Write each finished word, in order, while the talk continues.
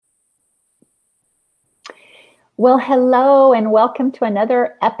Well, hello, and welcome to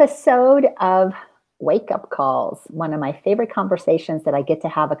another episode of Wake Up Calls, one of my favorite conversations that I get to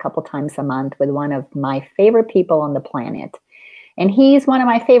have a couple times a month with one of my favorite people on the planet. And he's one of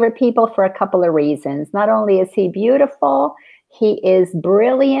my favorite people for a couple of reasons. Not only is he beautiful, he is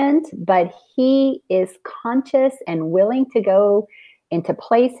brilliant, but he is conscious and willing to go into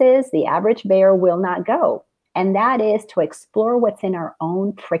places the average bear will not go. And that is to explore what's in our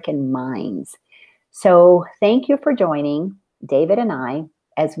own freaking minds. So thank you for joining David and I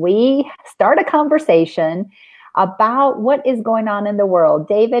as we start a conversation about what is going on in the world.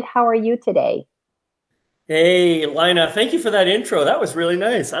 David, how are you today? Hey, Lina, thank you for that intro. That was really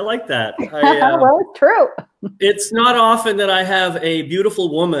nice. I like that. Well, it's true. It's not often that I have a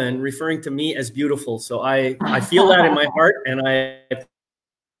beautiful woman referring to me as beautiful. So I feel that in my heart and I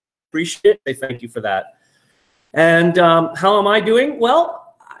appreciate it. I thank you for that. And how am I doing? Well,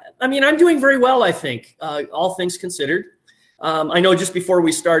 I'm doing very well, I think, all things considered. I know just before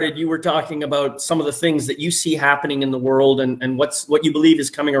we started, you were talking about some of the things that you see happening in the world and what you believe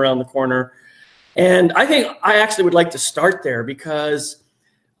is coming around the corner. And I think I actually would like to start there because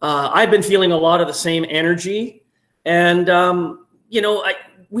I've been feeling a lot of the same energy. And,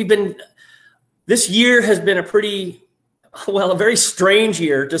 this year has been a very strange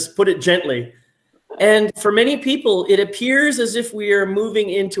year, just put it gently. And for many people, it appears as if we are moving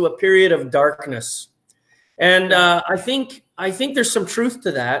into a period of darkness. And I think there's some truth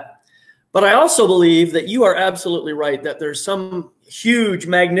to that. But I also believe that you are absolutely right, that there's some huge,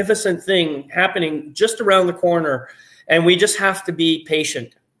 magnificent thing happening just around the corner. And we just have to be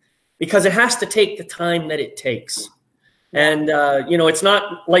patient because it has to take the time that it takes. And, it's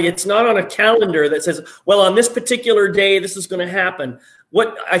not on a calendar that says, well, on this particular day, this is going to happen.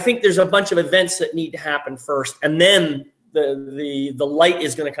 I think there's a bunch of events that need to happen first. And then the light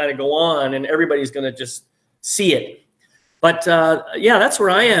is going to kind of go on and everybody's going to just see it. But that's where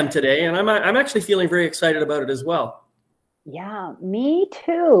I am today, and I'm actually feeling very excited about it as well. Yeah, me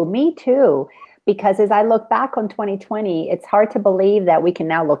too. Me too. Because as I look back on 2020, it's hard to believe that we can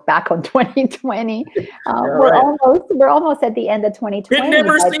now look back on 2020. Right. We're almost at the end of 2020. It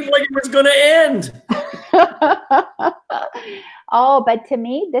never seemed like it was going to end. Oh, but to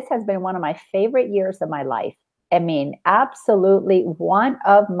me, this has been one of my favorite years of my life. I mean, absolutely one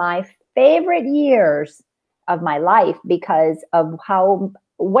of my favorite years of my life because of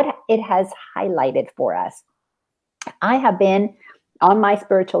what it has highlighted for us. I have been on my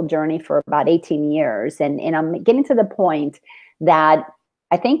spiritual journey for about 18 years, and I'm getting to the point that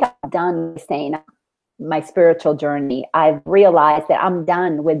I think I'm done saying my spiritual journey. I've realized that I'm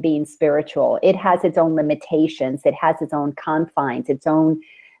done with being spiritual. It has its own limitations. It has its own confines, its own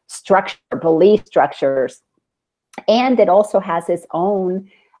structure, belief structures, and it also has its own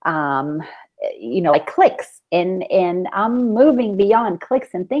like clicks, and I'm moving beyond clicks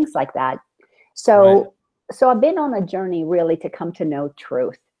and things like that. Right. So I've been on a journey really to come to know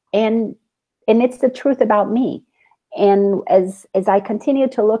truth, and it's the truth about me. And as I continue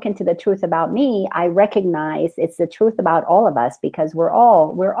to look into the truth about me, I recognize it's the truth about all of us, because we're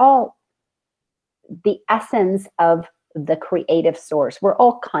all the essence of the creative source. We're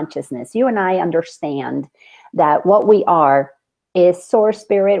all consciousness. You and I understand that what we are is source,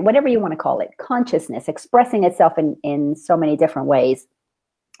 spirit, whatever you want to call it, consciousness expressing itself in so many different ways,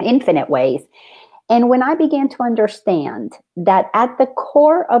 infinite ways. And when I began to understand that at the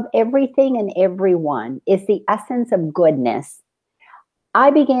core of everything and everyone is the essence of goodness, I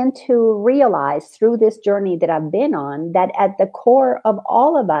began to realize through this journey that I've been on that at the core of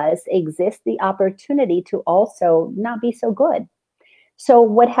all of us exists the opportunity to also not be so good. So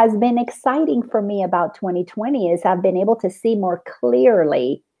what has been exciting for me about 2020 is I've been able to see more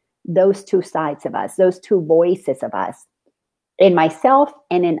clearly those two sides of us, those two voices of us, in myself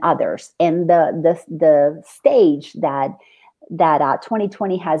and in others. And the stage that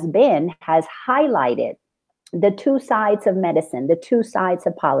 2020 has highlighted the two sides of medicine, the two sides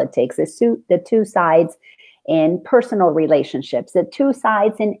of politics, the two sides in personal relationships, the two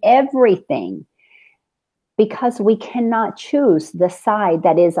sides in everything. Because we cannot choose the side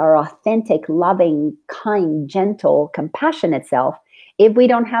that is our authentic, loving, kind, gentle, compassionate self if we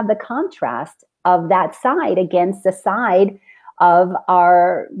don't have the contrast of that side against the side of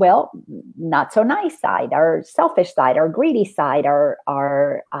our, well, not so nice side, our selfish side, our greedy side, our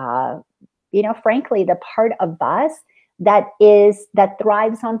frankly, the part of us that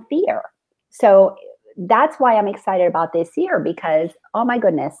thrives on fear. So that's why I'm excited about this year, because, oh my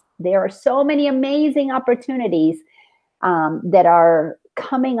goodness, there are so many amazing opportunities that are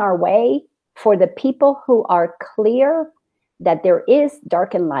coming our way for the people who are clear that there is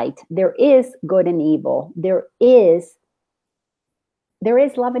dark and light, there is good and evil, there is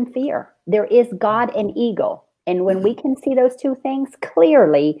love and fear, there is God and ego. And when we can see those two things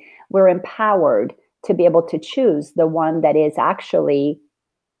clearly, we're empowered to be able to choose the one that is actually,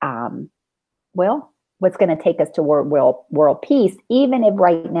 what's going to take us to world peace, even if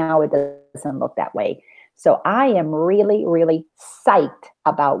right now it doesn't look that way. So I am really, really psyched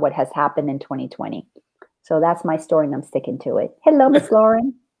about what has happened in 2020. So that's my story, and I'm sticking to it. Hello, Miss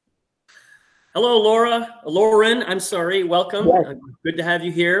Lauren. Hello, Lauren, I'm sorry. Welcome. Yes. Good to have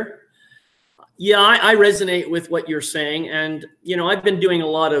you here. Yeah, I resonate with what you're saying. And, I've been doing a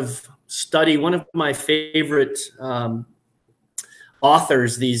lot of study. One of my favorite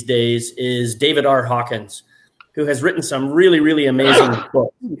authors these days is David R. Hawkins, who has written some really, really amazing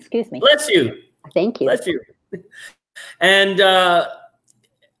books. Excuse me. Bless you. Thank you. Bless you. And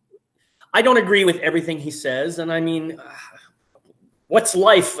I don't agree with everything he says. And I mean, what's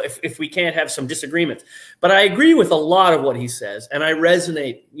life if we can't have some disagreements? But I agree with a lot of what he says. And I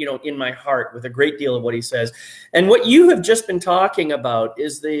resonate, in my heart with a great deal of what he says. And what you have just been talking about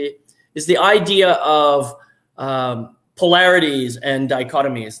is the idea of polarities and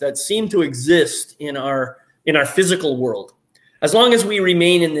dichotomies that seem to exist in our physical world. As long as we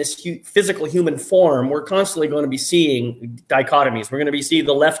remain in this physical human form, we're constantly going to be seeing dichotomies. We're going to be seeing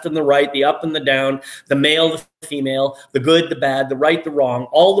the left and the right, the up and the down, the male, the female, the good, the bad, the right, the wrong.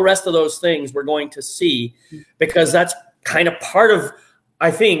 All the rest of those things we're going to see, because that's kind of part of,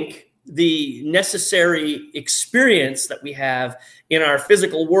 I think, the necessary experience that we have in our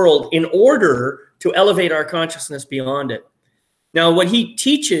physical world in order to elevate our consciousness beyond it. Now, what he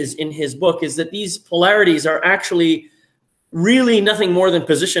teaches in his book is that these polarities are actually really nothing more than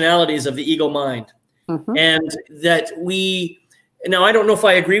positionalities of the ego mind. Mm-hmm. And that now I don't know if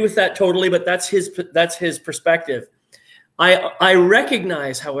I agree with that totally, but that's his perspective. I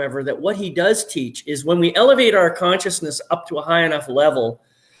recognize, however, that what he does teach is when we elevate our consciousness up to a high enough level,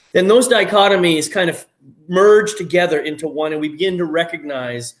 then those dichotomies kind of merge together into one, and we begin to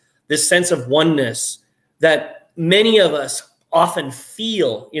recognize this sense of oneness that many of us often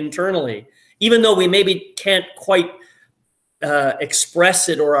feel internally, even though we maybe can't quite express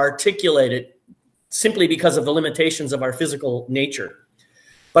it or articulate it simply because of the limitations of our physical nature.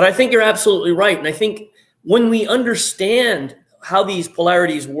 But I think you're absolutely right. And I think when we understand how these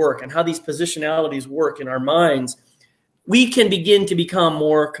polarities work and how these positionalities work in our minds, we can begin to become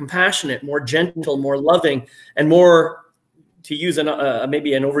more compassionate, more gentle, more loving, and more, to use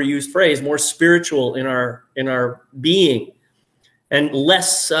maybe an overused phrase, more spiritual in our being. And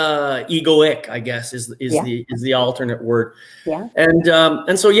less egoic, I guess, is the alternate word. Yeah.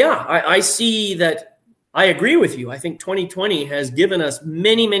 And so I see that. I agree with you. I think 2020 has given us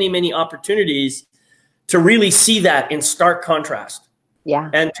many, many, many opportunities to really see that in stark contrast. Yeah.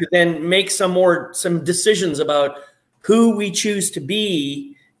 And to then make some decisions about who we choose to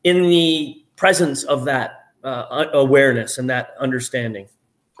be in the presence of that awareness and that understanding.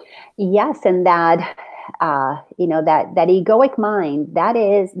 Yes, and that. That egoic mind, that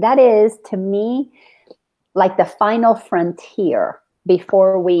is to me like the final frontier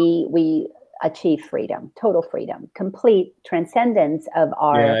before we achieve freedom, total freedom, complete transcendence of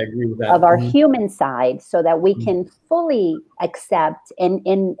our human side, so that we can fully accept and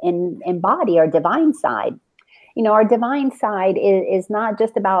embody our divine side. Our divine side is not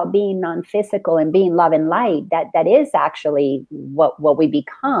just about being non-physical and being love and light. That is actually what we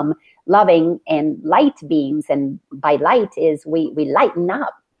become, loving and light beings. And by light is we lighten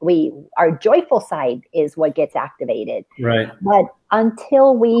up. Our joyful side is what gets activated. Right. But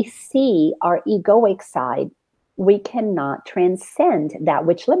until we see our egoic side, we cannot transcend that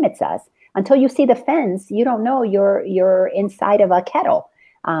which limits us. Until you see the fence, you don't know you're inside of a kettle.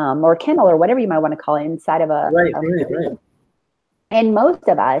 Or kennel, or whatever you might want to call it, inside of a right. And most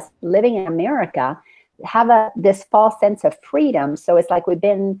of us living in America have this false sense of freedom. So it's like we've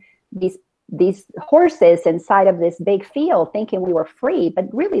been these horses inside of this big field thinking we were free,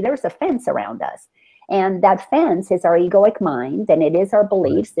 but really there's a fence around us. And that fence is our egoic mind, and it is our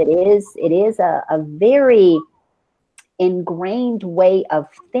beliefs. Right. It is a very ingrained way of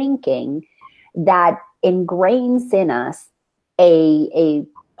thinking that ingrains in us a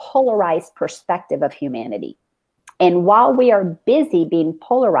polarized perspective of humanity. And while we are busy being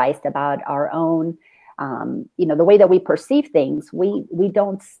polarized about our own, the way that we perceive things, we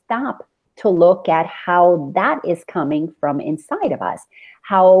don't stop to look at how that is coming from inside of us,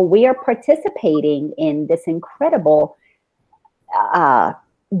 how we are participating in this incredible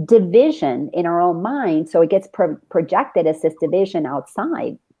division in our own mind. So it gets projected as this division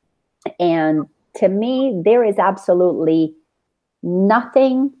outside. And to me, there is absolutely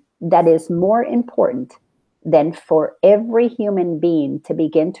nothing that is more important than for every human being to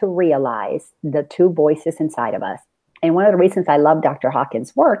begin to realize the two voices inside of us. And one of the reasons I love Dr.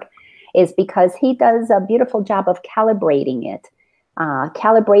 Hawkins' work is because he does a beautiful job of calibrating it,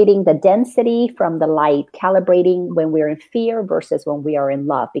 calibrating the density from the light, calibrating when we're in fear versus when we are in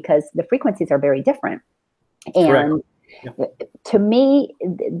love, because the frequencies are very different. And to me,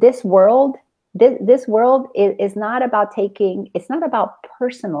 this world is not about it's not about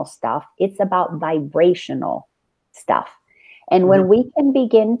personal stuff. It's about vibrational stuff. And when we can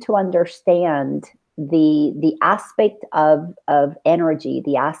begin to understand the aspect of energy,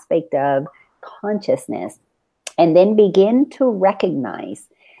 the aspect of consciousness, and then begin to recognize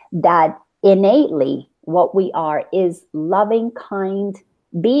that innately what we are is loving, kind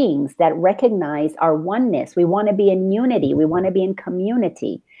beings that recognize our oneness. We want to be in unity. We want to be in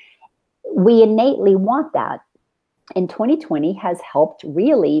community. We innately want that. And 2020 has helped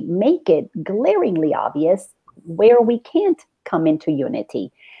really make it glaringly obvious where we can't come into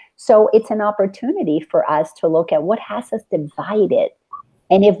unity. So it's an opportunity for us to look at what has us divided.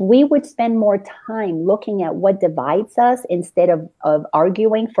 And if we would spend more time looking at what divides us instead of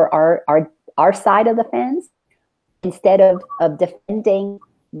arguing for our side of the fence, instead of defending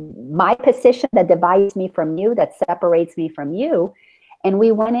my position that divides me from you, that separates me from you, and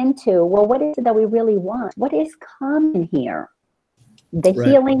we went into, well, what is it that we really want? What is common here? The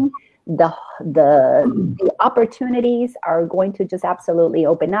healing, the opportunities are going to just absolutely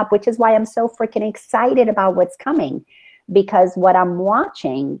open up, which is why I'm so freaking excited about what's coming. Because what I'm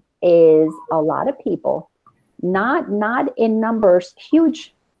watching is a lot of people, not in numbers,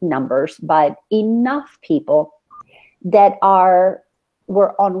 huge numbers, but enough people that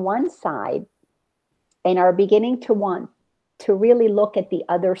were on one side and are beginning to want to really look at the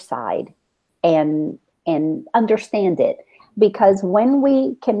other side and understand it. Because when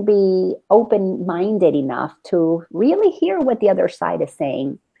we can be open-minded enough to really hear what the other side is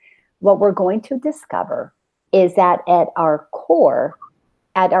saying, what we're going to discover is that at our core,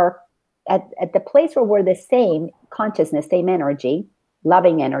 at the place where we're the same consciousness, same energy,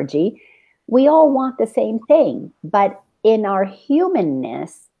 loving energy, we all want the same thing. But in our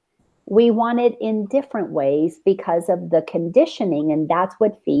humanness, we want it in different ways because of the conditioning, and that's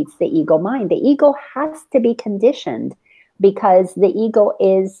what feeds the ego mind. The ego has to be conditioned because the ego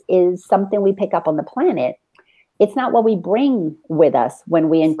is something we pick up on the planet. It's not what we bring with us when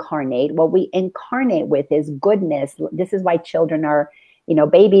we incarnate. What we incarnate with is goodness. This is why children are,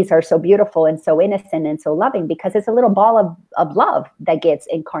 babies are so beautiful and so innocent and so loving, because it's a little ball of love that gets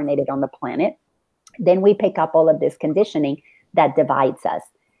incarnated on the planet. Then we pick up all of this conditioning that divides us.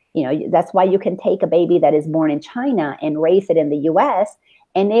 That's why you can take a baby that is born in China and raise it in the US,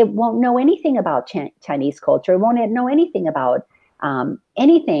 and it won't know anything about Chinese culture. It won't know anything about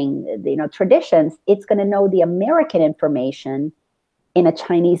anything, traditions. It's going to know the American information in a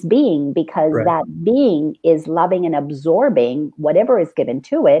Chinese being, because that being is loving and absorbing whatever is given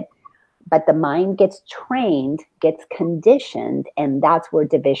to it. But the mind gets trained, gets conditioned, and that's where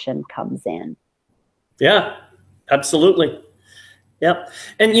division comes in. Yeah, absolutely. Yeah.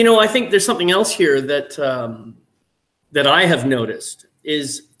 And, I think there's something else here that that I have noticed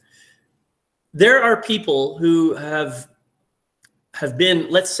is there are people who have been,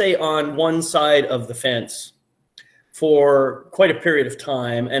 let's say, on one side of the fence for quite a period of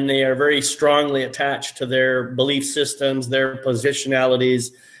time, and they are very strongly attached to their belief systems, their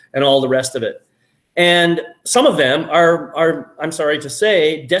positionalities, and all the rest of it. And some of them are, I'm sorry to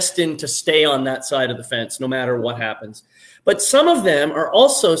say, destined to stay on that side of the fence no matter what happens. But some of them are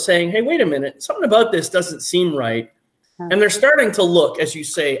also saying, hey, wait a minute, something about this doesn't seem right. And they're starting to look, as you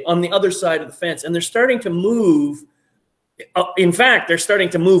say, on the other side of the fence, and they're starting to move. In fact, they're starting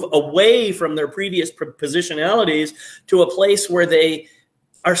to move away from their previous positionalities to a place where they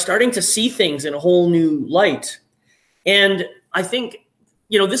are starting to see things in a whole new light. And I think,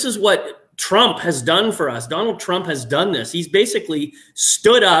 this is what Trump has done for us. Donald Trump has done this. He's basically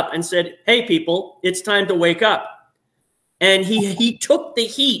stood up and said, hey, people, it's time to wake up. And he took the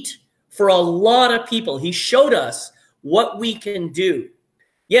heat for a lot of people. He showed us what we can do.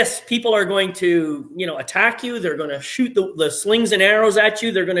 Yes, people are going to, attack you. They're going to shoot the slings and arrows at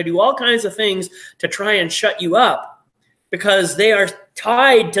you. They're going to do all kinds of things to try and shut you up because they are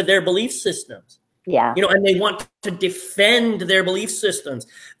tied to their belief systems. Yeah. And they want to defend their belief systems.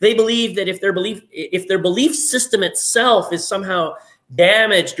 They believe that if their belief system itself is somehow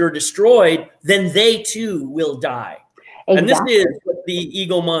damaged or destroyed, then they too will die. Exactly. And this is what the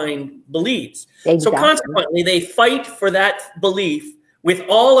ego mind believes. Exactly. So consequently, they fight for that belief with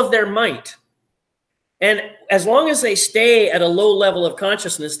all of their might. And as long as they stay at a low level of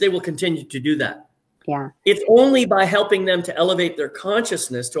consciousness, they will continue to do that. Yeah. It's only by helping them to elevate their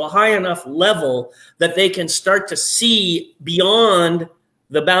consciousness to a high enough level that they can start to see beyond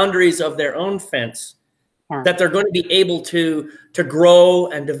the boundaries of their own fence, that they're going to be able to grow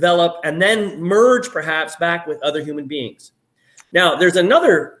and develop and then merge perhaps back with other human beings. Now, there's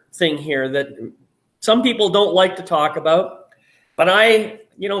another thing here that some people don't like to talk about, but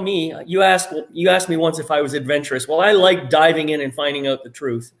you asked me once if I was adventurous. Well, I like diving in and finding out the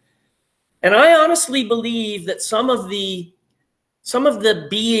truth. And I honestly believe that some of the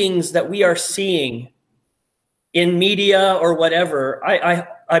beings that we are seeing in media or whatever,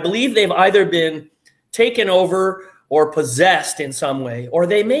 I believe they've either been taken over or possessed in some way, or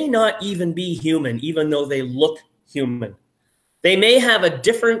they may not even be human, even though they look human. They may have a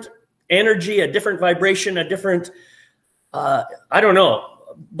different energy, a different vibration, a different, I don't know,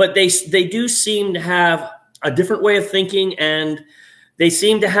 but they do seem to have a different way of thinking, and they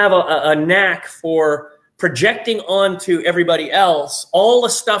seem to have a knack for projecting onto everybody else all the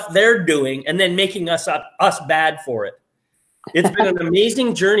stuff they're doing and then making us bad for it. It's been an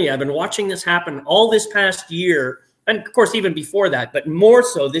amazing journey. I've been watching this happen all this past year, and of course, even before that, but more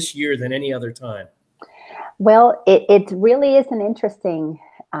so this year than any other time. Well, it really is an interesting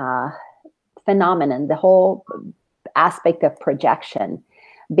phenomenon, the whole aspect of projection,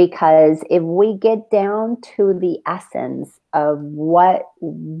 because if we get down to the essence of what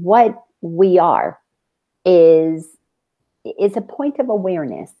we are is a point of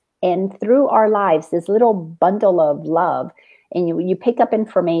awareness. And through our lives, this little bundle of love, and you pick up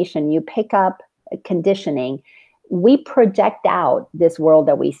information, you pick up conditioning, we project out this world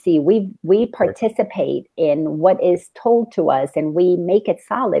that we see. We participate in what is told to us, and we make it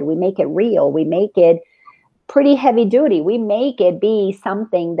solid. We make it real. We make it pretty heavy duty. We make it be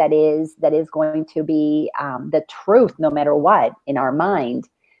something that is going to be the truth, no matter what, in our mind.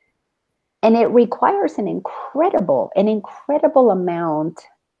 And it requires an incredible amount,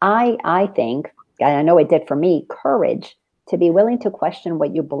 I think, and I know it did for me, courage to be willing to question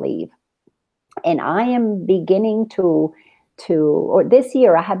what you believe. And I am beginning or this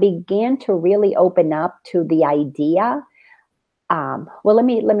year, I have began to really open up to the idea. Well, let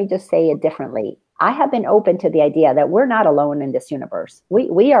me just say it differently. I have been open to the idea that we're not alone in this universe.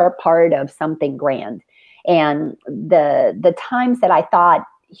 We are a part of something grand. And the times that I thought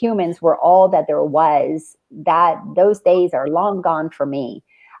humans were all that there was, that those days are long gone for me.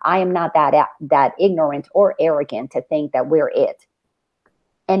 I am not that ignorant or arrogant to think that we're it.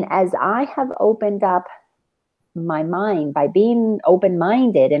 And as I have opened up my mind by being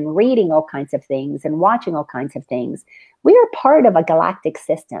open-minded and reading all kinds of things and watching all kinds of things, we are part of a galactic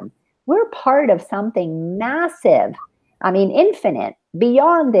system. We're part of something massive. I mean, infinite,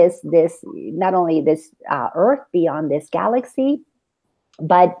 beyond this not only this Earth, beyond this galaxy,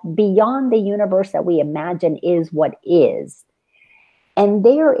 but beyond the universe that we imagine is what is. And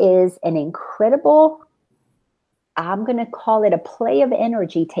there is an incredible, I'm going to call it a play of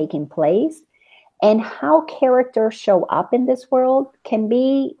energy taking place. And how characters show up in this world can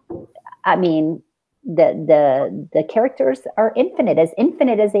be, I mean, the characters are infinite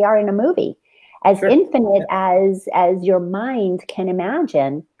as they are in a movie, as sure. infinite as your mind can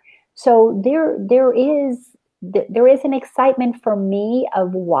imagine. So there is an excitement for me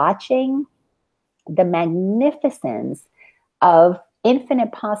of watching the magnificence of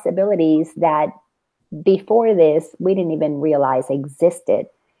infinite possibilities that before this we didn't even realize existed.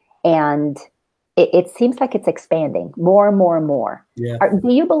 And it seems like it's expanding more and more and more. Yeah.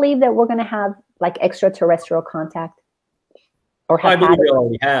 Do you believe that we're going to have like extraterrestrial contact? Or I believe we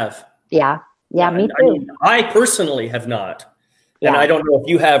already have. Yeah, me too. I mean, I personally have not. And I don't know if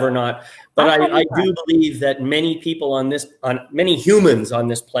you have or not, but I do believe that many people many humans on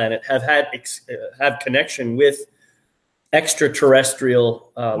this planet have connection with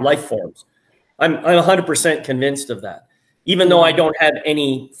extraterrestrial life forms. I'm 100% convinced of that, even though I don't have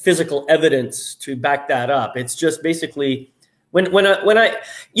any physical evidence to back that up. It's just basically when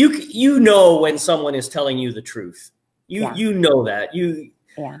you know when someone is telling you the truth. You know that.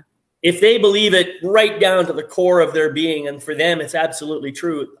 If they believe it right down to the core of their being, and for them it's absolutely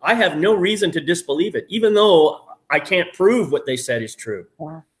true, I have no reason to disbelieve it, even though I can't prove what they said is true.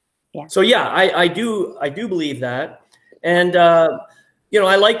 So I do believe that. And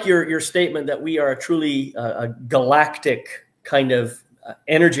I like your statement that we are truly a galactic kind of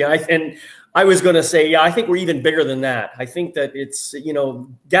energy. And I was going to say, I think we're even bigger than that. I think that it's,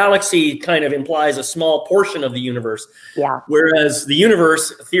 galaxy kind of implies a small portion of the universe. Whereas the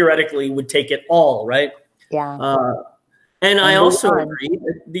universe theoretically would take it all, right? And I and also beyond. agree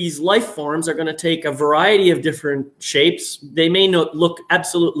that these life forms are going to take a variety of different shapes. They may not look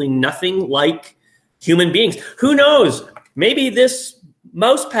absolutely nothing like human beings. Who knows? Maybe this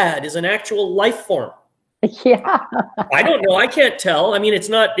mouse pad is an actual life form. Yeah. I don't know. I can't tell. I mean, it's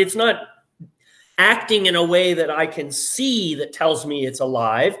not acting in a way that I can see that tells me it's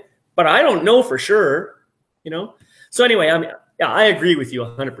alive, but I don't know for sure, you know? So anyway, I agree with you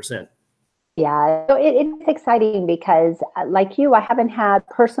 100%. Yeah, so it's exciting because, like you, I haven't had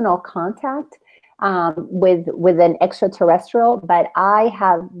personal contact with an extraterrestrial, but I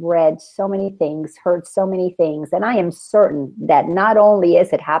have read so many things, heard so many things, and I am certain that not only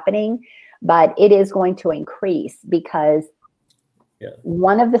is it happening, but it is going to increase because Yeah.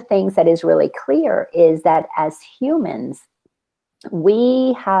 one of the things that is really clear is that as humans,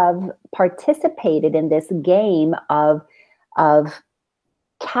 we have participated in this game of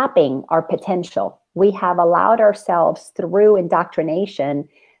capping our potential. We have allowed ourselves through indoctrination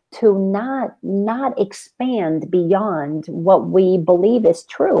to not expand beyond what we believe is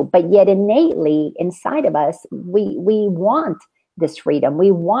true, but yet innately inside of us we want this freedom,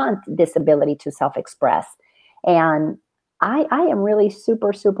 we want this ability to self-express. And I am really super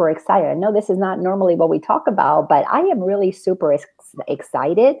excited. I know this is not normally what we talk about, but I am really super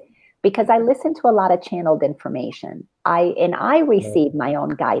excited because I listen to a lot of channeled information. I receive my own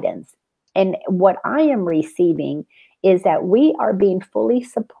guidance. And what I am receiving is that we are being fully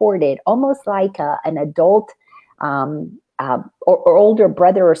supported, almost like an adult or older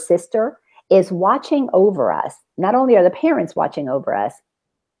brother or sister is watching over us. Not only are the parents watching over us,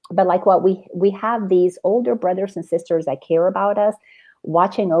 but like what we have these older brothers and sisters that care about us,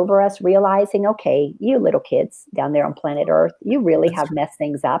 watching over us, realizing, okay, you little kids down there on planet Earth, you really have messed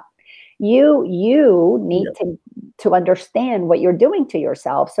things up. You need to understand what you're doing to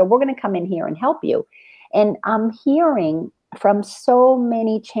yourself. So we're going to come in here and help you. And I'm hearing from so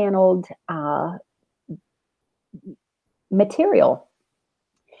many channeled material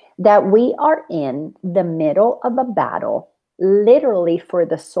that we are in the middle of a battle, literally for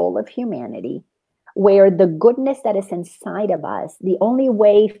the soul of humanity, where the goodness that is inside of us, the only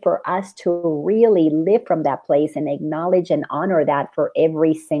way for us to really live from that place and acknowledge and honor that for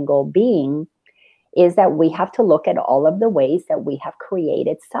every single being, is that we have to look at all of the ways that we have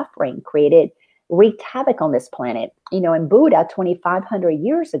created suffering, wreaked havoc on this planet. You know, and Buddha 2,500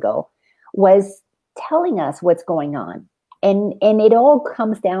 years ago was telling us what's going on. And it all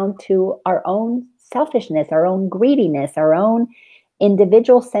comes down to our own selfishness, our own greediness, our own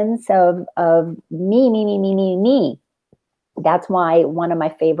individual sense of me. That's why one of my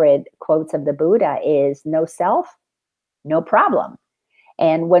favorite quotes of the Buddha is no self, no problem.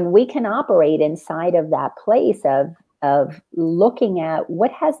 And when we can operate inside of that place of looking at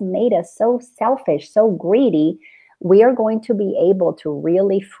what has made us so selfish, so greedy, we are going to be able to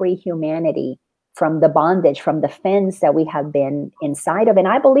really free humanity from the bondage, from the fence that we have been inside of. And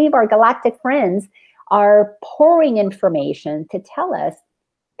I believe our galactic friends are pouring information to tell us,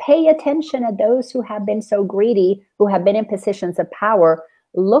 pay attention to those who have been so greedy, who have been in positions of power.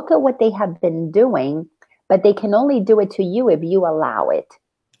 Look at what they have been doing, but they can only do it to you if you allow it.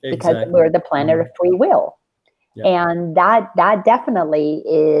 Because we're the planet of free will. Yeah. And that definitely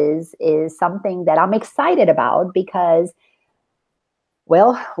is something that I'm excited about because,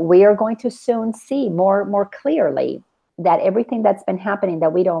 well, we are going to soon see more clearly that everything that's been happening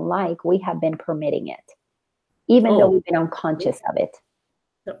that we don't like, we have been permitting it, even though we've been unconscious of it.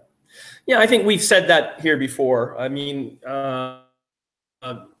 Yeah, I think we've said that here before. I mean,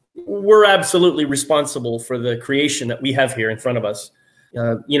 we're absolutely responsible for the creation that we have here in front of us.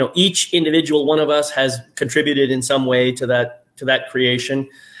 You know, each individual one of us has contributed in some way to that creation,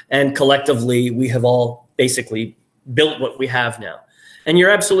 and collectively we have all basically built what we have now. And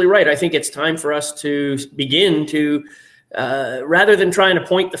you're absolutely right. I think it's time for us to begin to, rather than trying to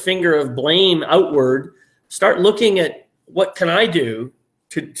point the finger of blame outward, start looking at what can I do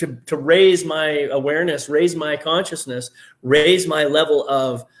to raise my awareness, raise my consciousness, raise my level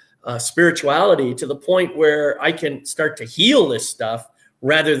of spirituality to the point where I can start to heal this stuff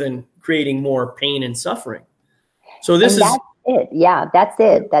rather than creating more pain and suffering. So this is it. Yeah, that's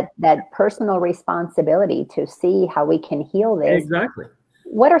it. That personal responsibility to see how we can heal this. Exactly.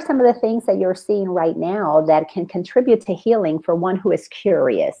 What are some of the things that you're seeing right now that can contribute to healing for one who is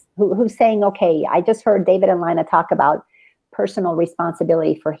curious, who's saying, okay, I just heard David and Lina talk about personal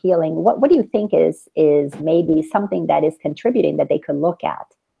responsibility for healing. What do you think is maybe something that is contributing that they could look at?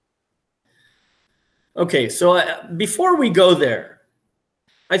 Okay, so before we go there,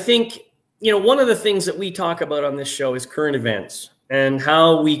 I think, you know, one of the things that we talk about on this show is current events and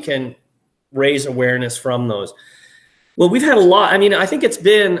how we can raise awareness from those. Well, we've had a lot. I mean, I think it's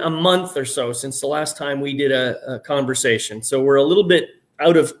been a month or so since the last time we did a conversation. So we're a little bit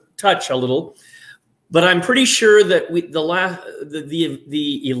out of touch a little, but I'm pretty sure that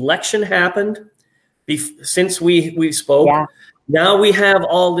the election happened since we spoke. Yeah. Now we have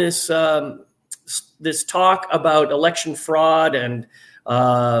all this this talk about election fraud and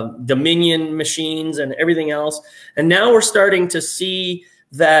Dominion machines and everything else. And now we're starting to see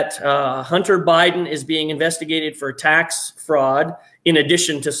that Hunter Biden is being investigated for tax fraud in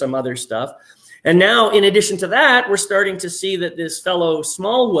addition to some other stuff. And now, in addition to that, we're starting to see that this fellow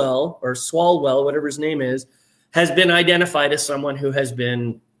Swalwell, whatever his name is, has been identified as someone who has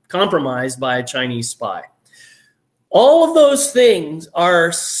been compromised by a Chinese spy. All of those things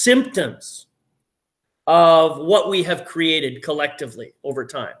are symptoms of what we have created collectively over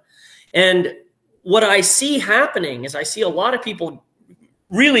time. And what I see happening is I see a lot of people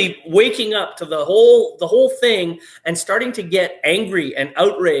really waking up to the whole thing and starting to get angry and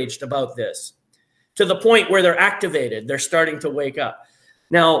outraged about this to the point where they're activated. They're starting to wake up.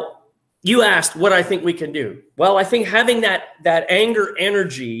 Now, you asked what I think we can do. Well, I think having that anger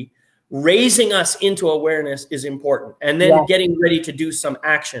energy, raising us into awareness is important, and then getting ready to do some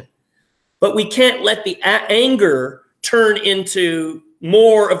action. But we can't let the anger turn into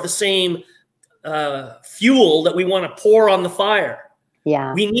more of the same fuel that we want to pour on the fire.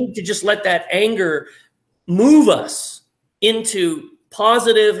 Yeah. We need to just let that anger move us into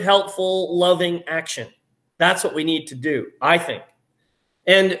positive, helpful, loving action. That's what we need to do, I think.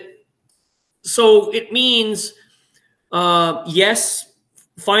 And so it means, yes,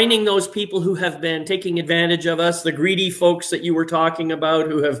 finding those people who have been taking advantage of us, the greedy folks that you were talking about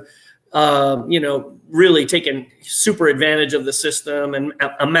who have, really taken super advantage of the system and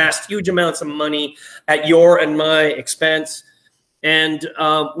amassed huge amounts of money at your and my expense. And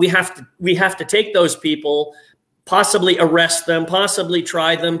we have to take those people, possibly arrest them, possibly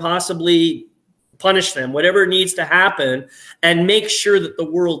try them, possibly punish them, whatever needs to happen, and make sure that the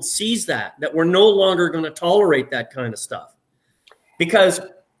world sees that we're no longer going to tolerate that kind of stuff. Because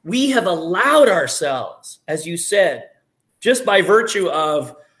we have allowed ourselves, as you said, just by virtue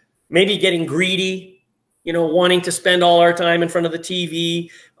of maybe getting greedy, wanting to spend all our time in front of the TV,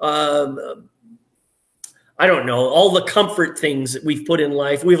 I don't know, all the comfort things that we've put in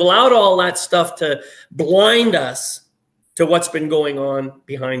life. We've allowed all that stuff to blind us to what's been going on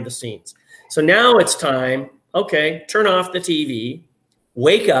behind the scenes. So now it's time, okay, turn off the TV,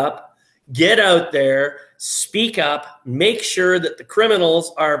 wake up, get out there, speak up, make sure that the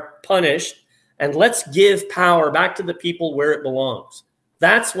criminals are punished, and let's give power back to the people where it belongs.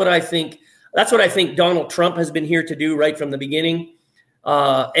 That's what I think Donald Trump has been here to do right from the beginning.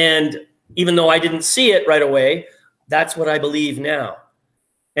 And even though I didn't see it right away, that's what I believe now.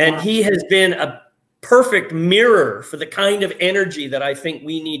 And he has been a perfect mirror for the kind of energy that I think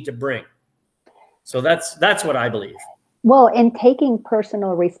we need to bring. So that's what I believe. Well, in taking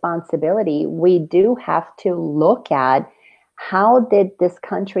personal responsibility, we do have to look at how did this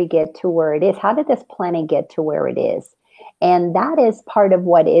country get to where it is? How did this planet get to where it is? And that is part of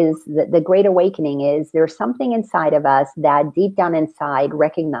what is the Great Awakening is there's something inside of us that deep down inside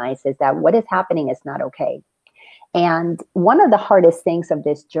recognizes that what is happening is not okay. And one of the hardest things of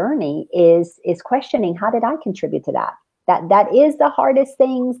this journey is questioning, how did I contribute to that? That is the hardest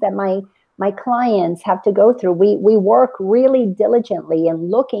things that my clients have to go through. We work really diligently in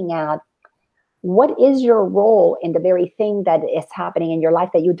looking at what is your role in the very thing that is happening in your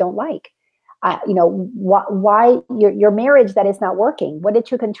life that you don't like. Why your marriage that is not working? What did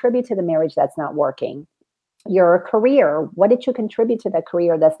you contribute to the marriage that's not working? Your career, what did you contribute to the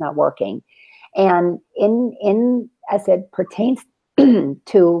career that's not working? And in as it pertains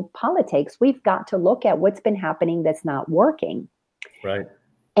to politics, we've got to look at what's been happening that's not working. Right.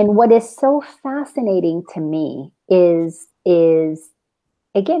 And what is so fascinating to me is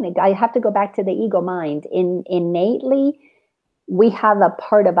again, I have to go back to the ego mind. Innately, we have a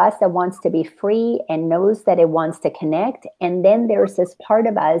part of us that wants to be free and knows that it wants to connect. And then there's this part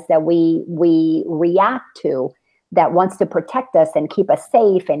of us that we react to that wants to protect us and keep us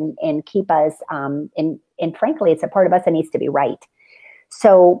safe and keep us, and frankly, it's a part of us that needs to be right.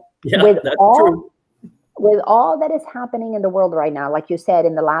 So with all that is happening in the world right now, like you said,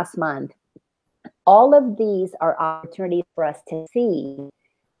 in the last month, all of these are opportunities for us to see,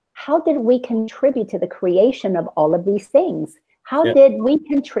 how did we contribute to the creation of all of these things? How did we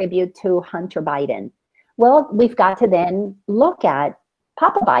contribute to Hunter Biden? Well, we've got to then look at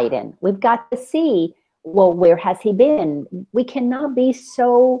Papa Biden. We've got to see, well, where has he been? We cannot be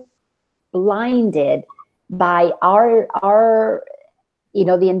so blinded by our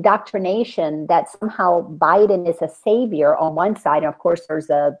the indoctrination that somehow Biden is a savior on one side, and of course there's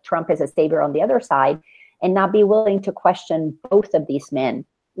a Trump is a savior on the other side, and not be willing to question both of these men.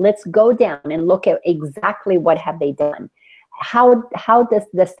 Let's go down and look at exactly what have they done. How does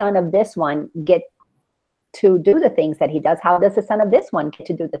the son of this one get to do the things that he does? How does the son of this one get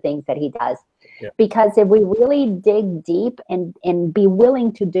to do the things that he does? Yeah. Because if we really dig deep and be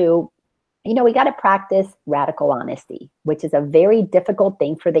willing to do, we got to practice radical honesty, which is a very difficult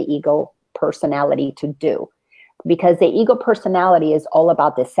thing for the ego personality to do, because the ego personality is all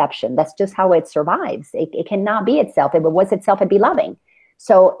about deception. That's just how it survives. It cannot be itself. If it was itself, it'd be loving.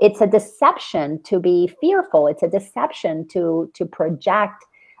 So it's a deception to be fearful. It's a deception to project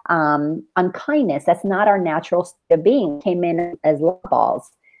unkindness. That's not our natural state of being. Came in as love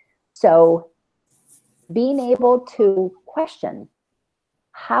balls. So being able to question,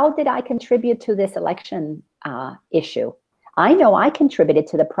 how did I contribute to this election issue? I know I contributed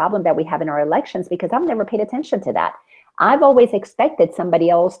to the problem that we have in our elections because I've never paid attention to that. I've always expected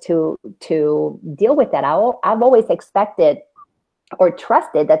somebody else to deal with that. I've always expected or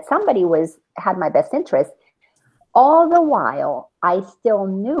trusted that somebody had my best interest. All the while, I still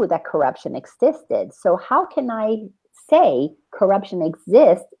knew that corruption existed. So how can I say corruption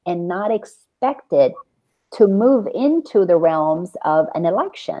exists and not expect it to move into the realms of an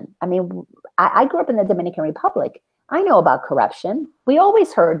election? I mean, I grew up in the Dominican Republic. I know about corruption. We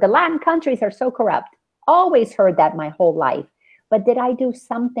always heard the Latin countries are so corrupt. Always heard that my whole life. But did I do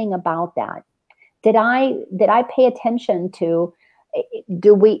something about that? Did I pay attention to,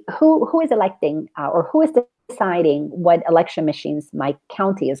 who is electing or who is deciding what election machines my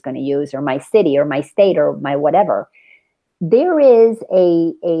county is going to use, or my city or my state or my whatever? There is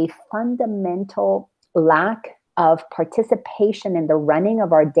a fundamental lack of participation in the running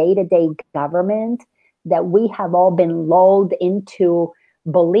of our day-to-day government that we have all been lulled into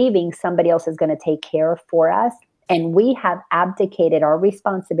believing somebody else is going to take care for us. And we have abdicated our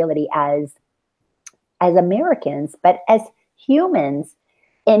responsibility as Americans, but as humans,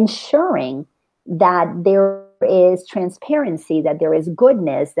 ensuring that there is transparency, that there is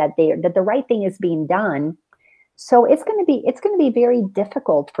goodness, that the right thing is being done. So it's going to be very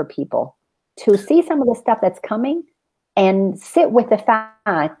difficult for people to see some of the stuff that's coming and sit with the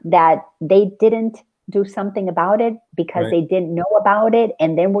fact that they didn't do something about it because they didn't know about it.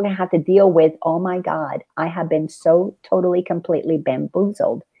 And then we're going to have to deal with, oh my God, I have been so totally, completely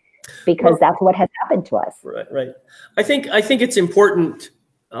bamboozled, because that's what has happened to us. Right. I think it's important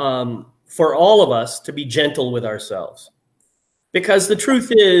for all of us to be gentle with ourselves, because the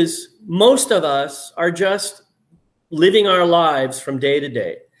truth is most of us are just living our lives from day to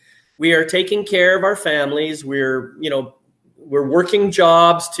day. We are taking care of our families. We're working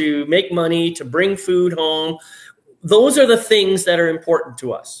jobs to make money, to bring food home. Those are the things that are important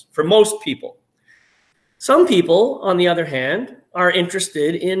to us for most people. Some people, on the other hand, are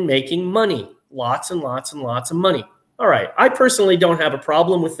interested in making money, lots and lots and lots of money. All right, I personally don't have a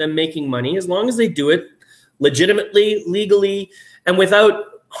problem with them making money as long as they do it legitimately, legally, and without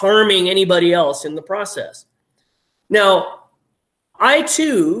harming anybody else in the process. Now, I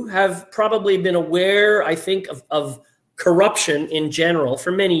too have probably been aware, I think, of corruption in general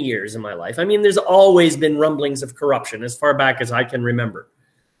for many years in my life. I mean, there's always been rumblings of corruption as far back as I can remember.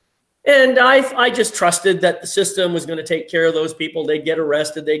 And I just trusted that the system was going to take care of those people. They'd get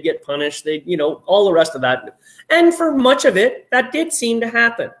arrested, they'd get punished, all the rest of that. And for much of it, that did seem to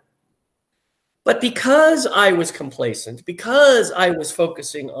happen. But because I was complacent, because I was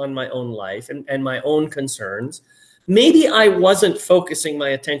focusing on my own life and my own concerns, maybe I wasn't focusing my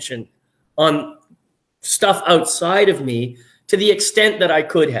attention on stuff outside of me to the extent that I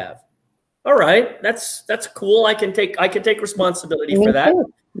could have. All right, that's cool. I can take responsibility for that.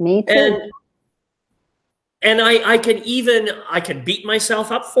 Me too. And I can beat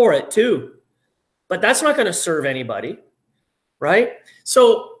myself up for it too. But that's not going to serve anybody, right?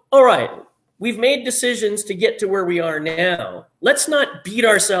 So, all right, we've made decisions to get to where we are now. Let's not beat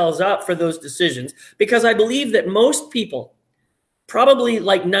ourselves up for those decisions, because I believe that most people, probably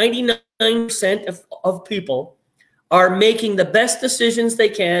like 99% of people, are making the best decisions they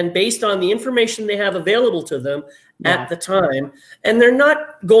can based on the information they have available to them at the time. And they're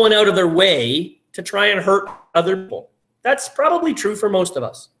not going out of their way to try and hurt other people. That's probably true for most of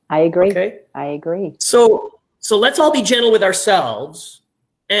us. I agree. Okay? I agree. So let's all be gentle with ourselves.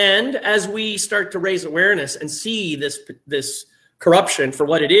 And as we start to raise awareness and see this corruption for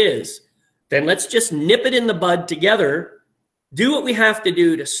what it is, then let's just nip it in the bud together, do what we have to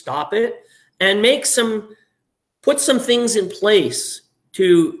do to stop it, and put some things in place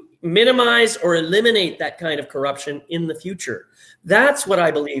to minimize or eliminate that kind of corruption in the future. That's what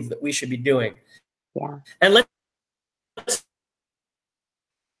I believe that we should be doing. Yeah. And let's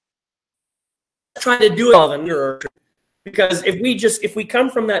try to do it all in your, because if we come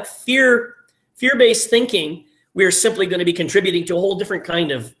from that fear-based thinking, we're simply going to be contributing to a whole different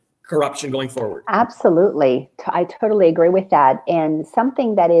kind of corruption going forward. Absolutely. I totally agree with that. And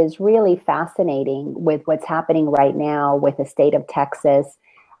something that is really fascinating with what's happening right now with the state of Texas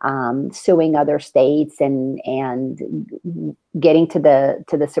suing other states and getting to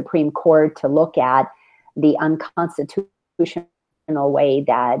the Supreme Court to look at the unconstitutional way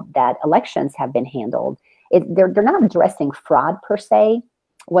that elections have been handled. They're not addressing fraud per se.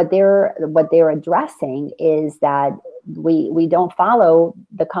 What they're addressing is that we don't follow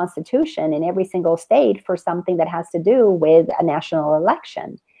the Constitution in every single state for something that has to do with a national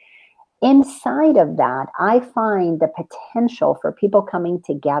election. Inside of that, I find the potential for people coming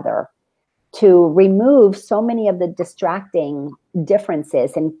together to remove so many of the distracting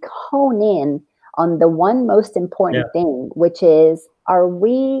differences and hone in on the one most important thing, which is, are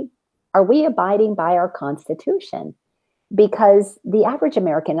we abiding by our Constitution? Because the average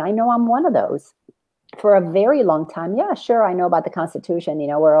American, I know I'm one of those, for a very long time, yeah, sure, I know about the Constitution,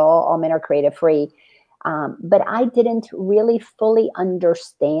 we're all men are created free. But I didn't really fully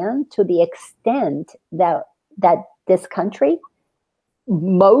understand to the extent that this country,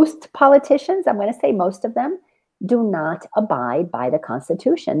 most politicians, I'm going to say most of them, do not abide by the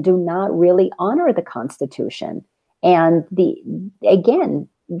Constitution, do not really honor the Constitution. And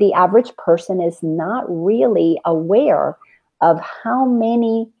the average person is not really aware of how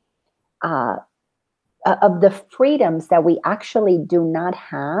many of the freedoms that we actually do not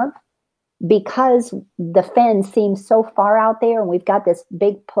have, because the fence seems so far out there, and we've got this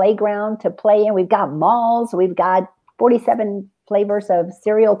big playground to play in. We've got malls. We've got 47 flavors of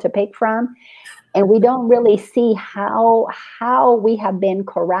cereal to pick from. And we don't really see how we have been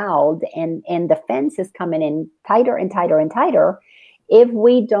corralled, and the fence is coming in tighter and tighter and tighter if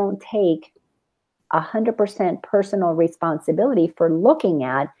we don't take 100% personal responsibility for looking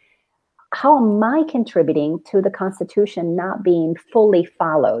at how am I contributing to the Constitution not being fully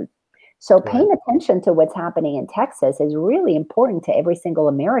followed. So paying attention to what's happening in Texas is really important to every single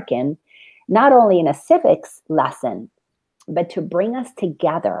American, not only in a civics lesson, but to bring us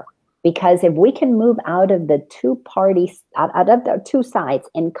together. Because if we can move out of the two parties, out of the two sides,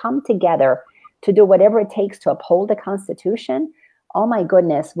 and come together to do whatever it takes to uphold the Constitution, oh my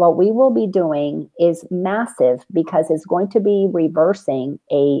goodness, what we will be doing is massive, because it's going to be reversing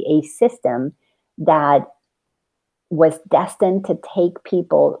a system that was destined to take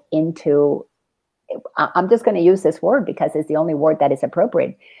people into, I'm just going to use this word because it's the only word that is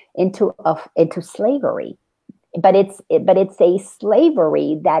appropriate, into slavery. But it's a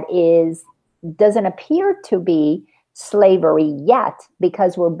slavery that doesn't appear to be slavery yet,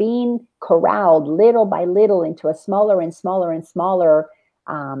 because we're being corralled little by little into a smaller and smaller and smaller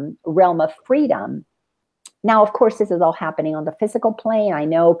realm of freedom. Now, of course, this is all happening on the physical plane. I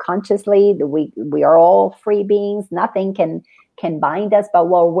know consciously that we are all free beings. Nothing can bind us. But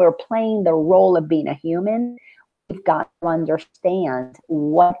while we're playing the role of being a human, we've got to understand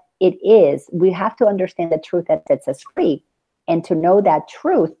what it is. We have to understand the truth that sets us free. And to know that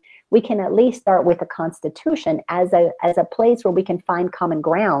truth, we can at least start with the Constitution as a place where we can find common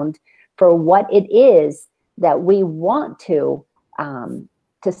ground for what it is that we want to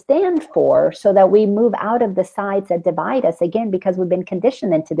stand for, so that we move out of the sides that divide us. Again, because we've been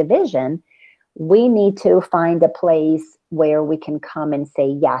conditioned into division, we need to find a place where we can come and say,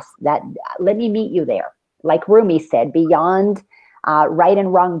 yes, let me meet you there. Like Rumi said, beyond right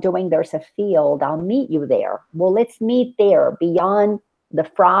and wrong doing, there's a field. I'll meet you there. Well, let's meet there. Beyond the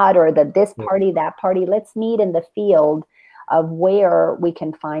fraud or this party, that party, let's meet in the field of where we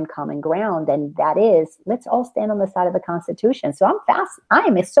can find common ground. And that is, let's all stand on the side of the Constitution. So I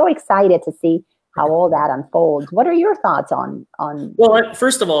am so excited to see how all that unfolds. What are your thoughts on? Well,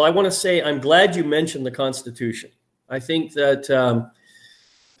 first of all, I want to say I'm glad you mentioned the Constitution. I think that,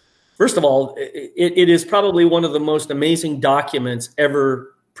 first of all, it is probably one of the most amazing documents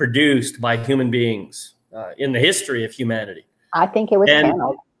ever produced by human beings in the history of humanity. I think it was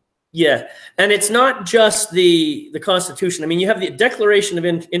channeled. Yeah. And it's not just the Constitution. I mean, you have the Declaration of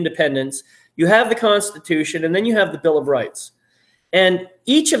Independence, you have the Constitution, and then you have the Bill of Rights. And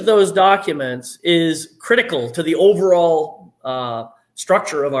each of those documents is critical to the overall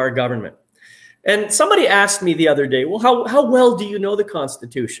structure of our government. And somebody asked me the other day, well, how well do you know the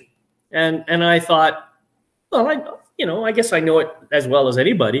Constitution? And I thought, well, I guess I know it as well as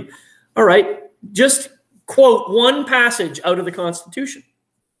anybody. All right, just quote one passage out of the Constitution.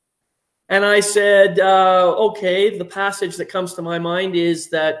 And I said, okay, the passage that comes to my mind is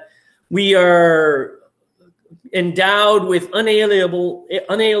that we are endowed with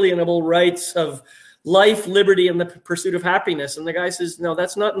unalienable rights of life, liberty, and the pursuit of happiness. And the guy says, no,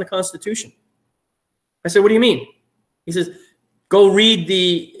 that's not in the Constitution. I said, what do you mean? He says, go read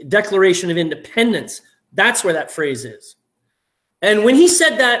the Declaration of Independence. That's where that phrase is. And when he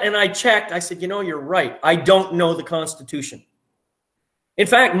said that and I checked, I said, you're right. I don't know the Constitution. In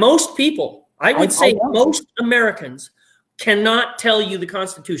fact, most people, I would say most Americans, cannot tell you the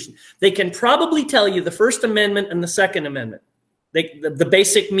Constitution. They can probably tell you the First Amendment and the Second Amendment, the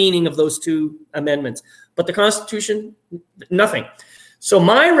basic meaning of those two amendments. But the Constitution, nothing. So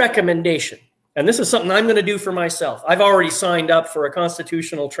my recommendation, and this is something I'm going to do for myself. I've already signed up for a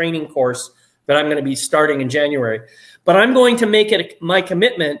constitutional training course that I'm going to be starting in January. But I'm going to make it my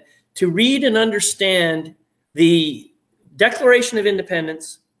commitment to read and understand the Declaration of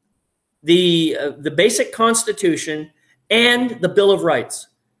Independence, the basic Constitution, and the Bill of Rights.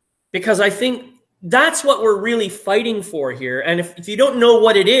 Because I think that's what we're really fighting for here. And if you don't know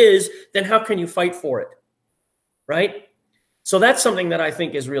what it is, then how can you fight for it? Right? So that's something that I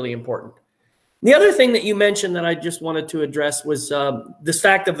think is really important. The other thing that you mentioned that I just wanted to address was this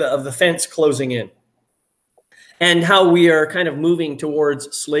fact of the fence closing in and how we are kind of moving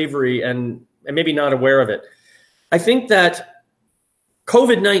towards slavery and maybe not aware of it. I think that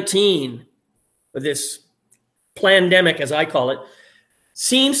COVID-19, this pandemic, as I call it,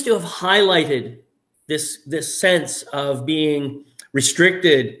 seems to have highlighted this sense of being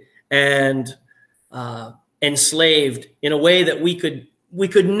restricted and enslaved in a way that we could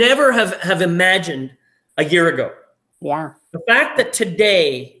never have imagined a year ago. Yeah. The fact that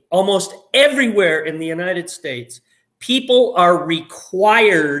today, almost everywhere in the United States, people are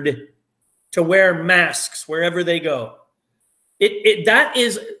required to wear masks wherever they go. That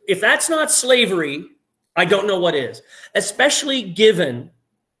is, if that's not slavery, I don't know what is, especially given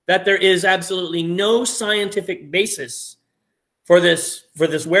that there is absolutely no scientific basis for this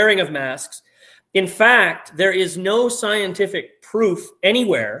wearing of masks. In fact, there is no scientific proof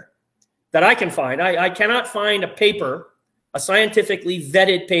anywhere that I can find. I cannot find a paper, a scientifically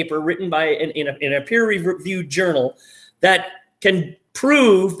vetted paper written by in a peer-reviewed journal that can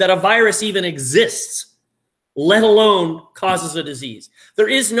prove that a virus even exists, let alone causes a disease. There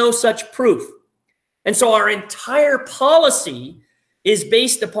is no such proof. And so our entire policy is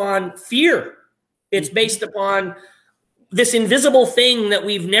based upon fear. It's based upon this invisible thing that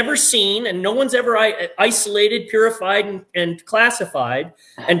we've never seen and no one's ever isolated, purified, and classified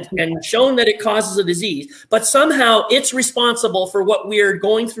and shown that it causes a disease. But somehow it's responsible for what we are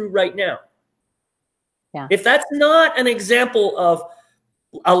going through right now. Yeah. If that's not an example of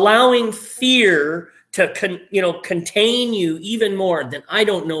allowing fear to contain you even more, then I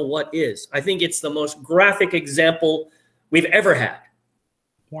don't know what is. I think it's the most graphic example we've ever had.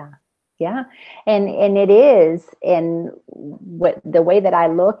 Yeah. Yeah. And it is, and what the way that I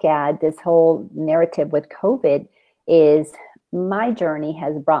look at this whole narrative with COVID is my journey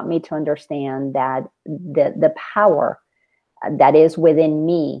has brought me to understand that the power that is within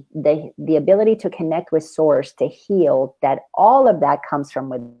me, the ability to connect with source, to heal, that all of that comes from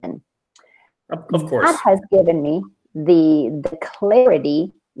within. Of course. That has given me the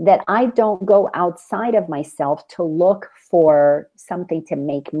clarity that I don't go outside of myself to look for something to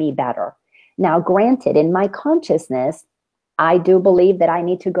make me better. Now, granted, in my consciousness, I do believe that I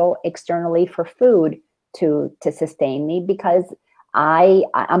need to go externally for food to sustain me, because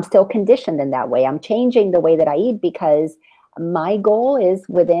I'm still conditioned in that way. I'm changing the way that I eat because my goal is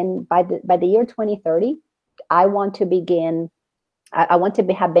by the year 2030, I want to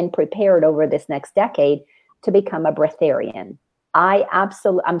have been prepared over this next decade to become a breatharian.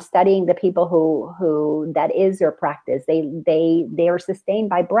 I'm studying the people who that is their practice. They are sustained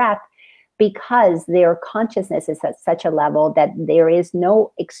by breath because their consciousness is at such a level that there is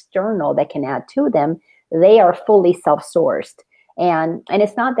no external that can add to them. They are fully self-sourced. And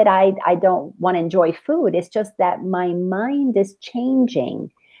it's not that I don't want to enjoy food. It's just that my mind is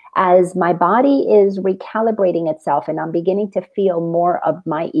changing as my body is recalibrating itself, and I'm beginning to feel more of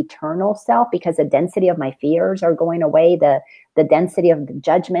my eternal self because the density of my fears are going away. The density of the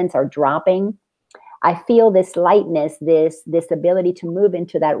judgments are dropping. I feel this lightness, this ability to move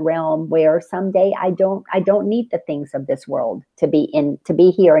into that realm where someday I don't need the things of this world to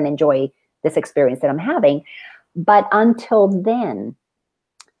be here and enjoy this experience that I'm having. But until then,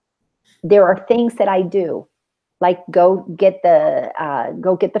 there are things that I do, like go get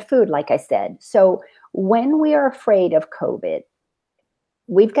the food, like I said. So when we are afraid of COVID,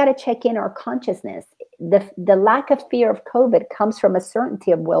 we've got to check in our consciousness. the lack of fear of COVID comes from a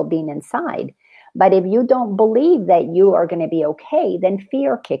certainty of well-being inside. But if you don't believe that you are going to be okay, then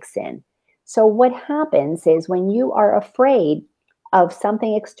fear kicks in. So what happens is when you are afraid of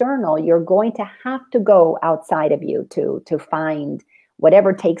something external, you're going to have to go outside of you to find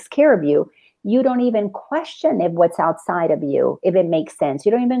whatever takes care of you. You don't even question if what's outside of you, if it makes sense.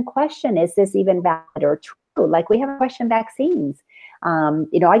 You don't even question, is this even valid or true? Like we haven't questioned vaccines.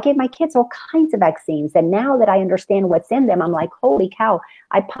 I gave my kids all kinds of vaccines. And now that I understand what's in them, I'm like, holy cow,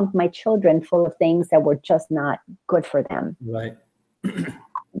 I pumped my children full of things that were just not good for them. Right.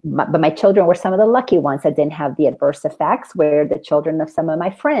 But my children were some of the lucky ones that didn't have the adverse effects, where the children of some of my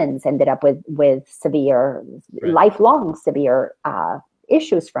friends ended up with severe, lifelong severe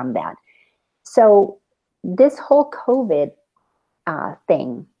issues from that. So this whole COVID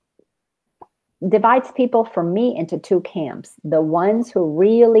thing divides people, for me, into two camps. The ones who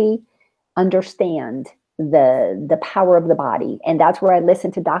really understand the power of the body. And that's where I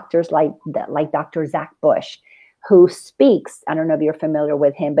listen to doctors like Dr. Zach Bush, who speaks, I don't know if you're familiar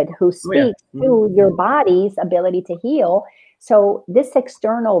with him, but who speaks to your body's ability to heal. So this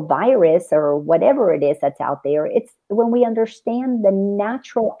external virus or whatever it is that's out there, it's when we understand the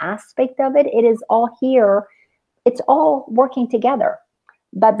natural aspect of it, it is all here. It's all working together.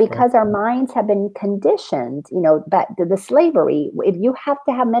 But because our minds have been conditioned, back to the slavery, if you have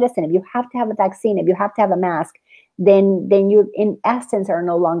to have medicine, if you have to have a vaccine, if you have to have a mask, then you, in essence, are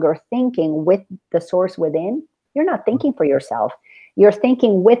no longer thinking with the source within. You're not thinking for yourself. You're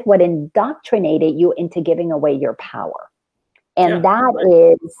thinking with what indoctrinated you into giving away your power. And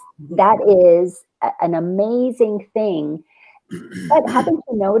that is an amazing thing. But haven't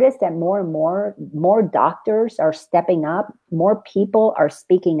you noticed that more and more doctors are stepping up, more people are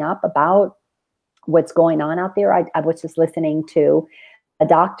speaking up about what's going on out there? I was just listening to a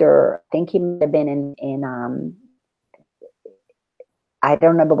doctor, I think he might have been in I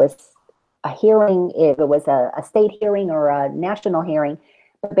don't know if it was a hearing, if it was a state hearing or a national hearing,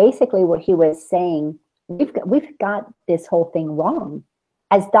 but basically what he was saying, we've got this whole thing wrong.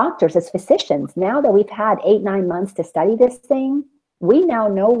 As doctors, as physicians, now that we've had 8-9 months to study this thing, we now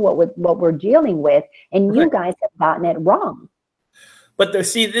know what we're dealing with, and you guys have gotten it wrong. But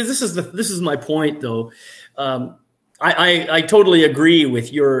this is my point, though. I totally agree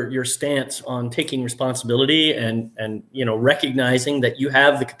with your stance on taking responsibility and recognizing that you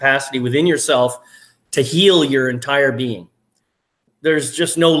have the capacity within yourself to heal your entire being. There's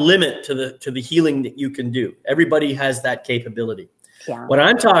just no limit to the healing that you can do. Everybody has that capability. Yeah. What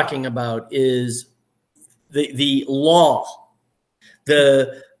I'm talking about is the law,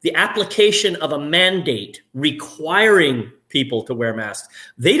 the application of a mandate requiring people to wear masks.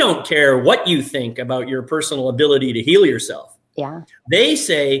 They don't care what you think about your personal ability to heal yourself. Yeah. They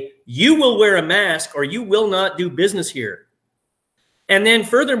say you will wear a mask or you will not do business here. And then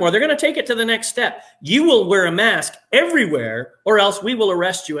furthermore, they're going to take it to the next step. You will wear a mask everywhere or else we will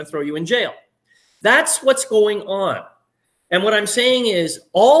arrest you and throw you in jail. That's what's going on. And what I'm saying is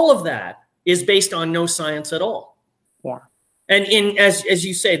all of that is based on no science at all. Yeah. And as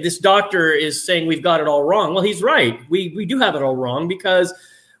you say, this doctor is saying we've got it all wrong. Well, he's right. We do have it all wrong because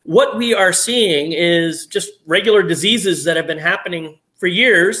what we are seeing is just regular diseases that have been happening for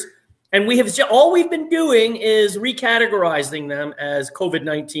years. And all we've been doing is recategorizing them as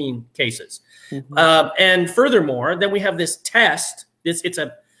COVID-19 cases. Mm-hmm. And furthermore, then we have this test. It's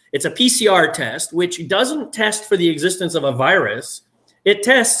a PCR test, which doesn't test for the existence of a virus. It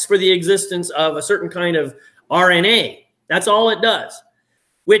tests for the existence of a certain kind of RNA. That's all it does,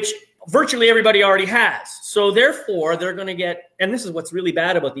 which virtually everybody already has. So therefore, they're going to get, and this is what's really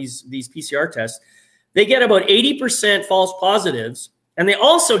bad about these PCR tests, they get about 80% false positives, and they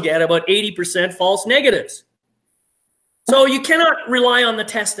also get about 80% false negatives. So you cannot rely on the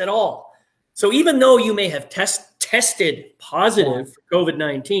test at all. So even though you may have tested positive for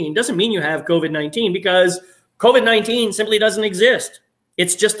COVID-19, doesn't mean you have COVID-19 because COVID-19 simply doesn't exist.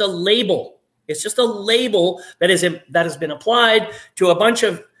 It's just a label. It's just a label that has been applied to a bunch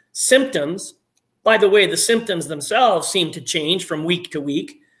of symptoms. By the way, the symptoms themselves seem to change from week to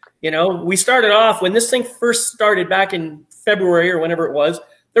week. We started off when this thing first started back in February or whenever it was,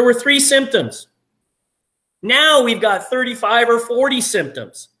 there were 3 symptoms. Now we've got 35 or 40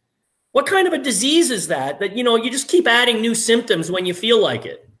 symptoms. What kind of a disease is that you just keep adding new symptoms when you feel like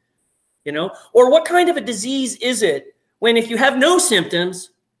it, Or what kind of a disease is it when if you have no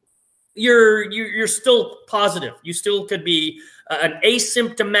symptoms, you're still positive. You still could be an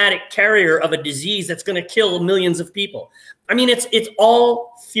asymptomatic carrier of a disease that's going to kill millions of people. I mean, it's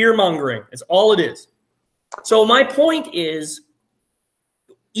all fear-mongering. It's all it is. So my point is,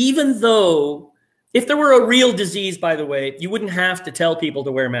 even though If there were a real disease, by the way, you wouldn't have to tell people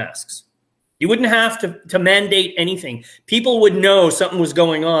to wear masks. You wouldn't have to mandate anything. People would know something was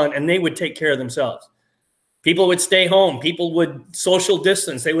going on and they would take care of themselves. People would stay home. People would social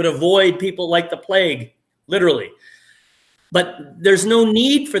distance. They would avoid people like the plague, literally. But there's no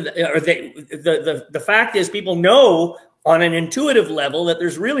need for the fact is people know on an intuitive level that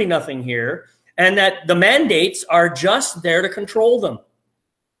there's really nothing here and that the mandates are just there to control them.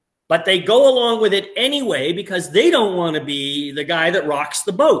 But they go along with it anyway because they don't want to be the guy that rocks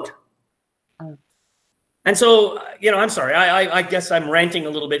the boat. And so, I'm sorry, I guess I'm ranting a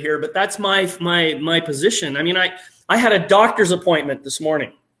little bit here, but that's my position. I mean, I had a doctor's appointment this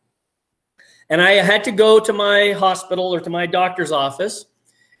morning. And I had to go to my hospital or to my doctor's office.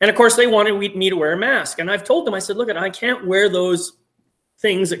 And of course, they wanted me to wear a mask. And I've told them, I said, look, I can't wear those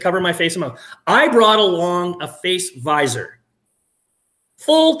things that cover my face and mouth. I brought along a face visor.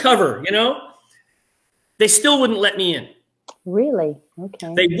 Full cover, They still wouldn't let me in. Really?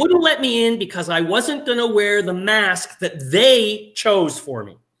 Okay. They wouldn't let me in because I wasn't going to wear the mask that they chose for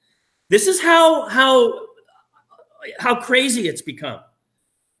me. This is how crazy it's become.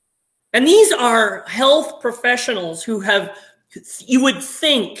 And these are health professionals who you would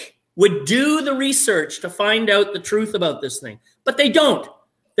think would do the research to find out the truth about this thing, but they don't.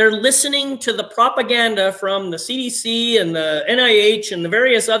 They're listening to the propaganda from the CDC and the NIH and the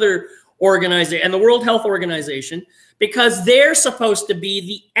various other organizations and the World Health Organization because they're supposed to be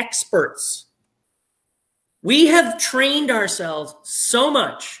the experts. We have trained ourselves so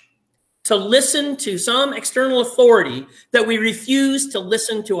much to listen to some external authority that we refuse to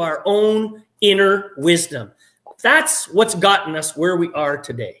listen to our own inner wisdom. That's what's gotten us where we are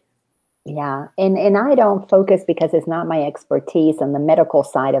today. Yeah. And I don't focus because it's not my expertise on the medical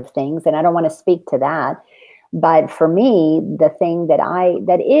side of things. And I don't want to speak to that. But for me, the thing that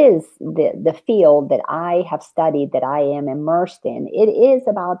is the field that I have studied, that I am immersed in, it is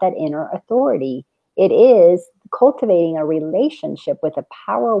about that inner authority. It is cultivating a relationship with a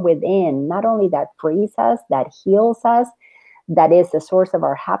power within, not only that frees us, that heals us, that is the source of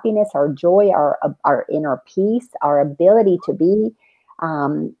our happiness, our joy, our inner peace, our ability to be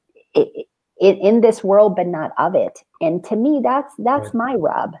in this world, but not of it. And to me, that's right. My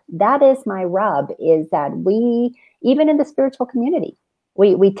rub. That is my rub, is that we, even in the spiritual community,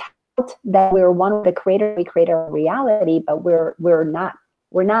 we tout that we're one with the creator, we create our reality, but we're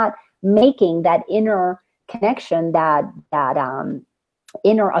not making that inner connection, that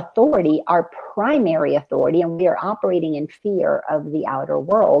inner authority, our primary authority, and we are operating in fear of the outer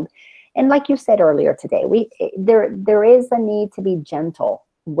world. And like you said earlier today, there is a need to be gentle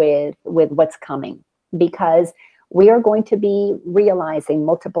with what's coming, because we are going to be realizing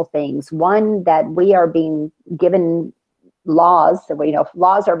multiple things. One, that we are being given laws,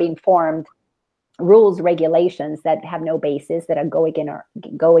 laws are being formed, rules, regulations that have no basis, that go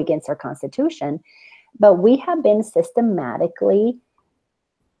against our Constitution. But we have been systematically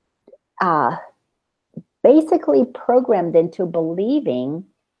basically programmed into believing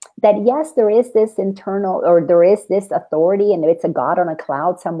that, yes, there is this internal, or there is this authority, and it's a God on a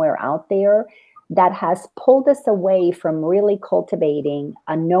cloud somewhere out there that has pulled us away from really cultivating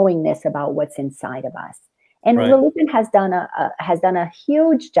a knowingness about what's inside of us. And right. Religion has done a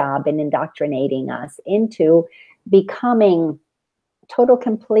huge job in indoctrinating us into becoming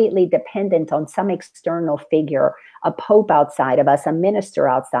completely dependent on some external figure, a pope outside of us, a minister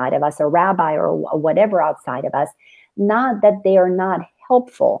outside of us, a rabbi, or whatever outside of us. Not that they are not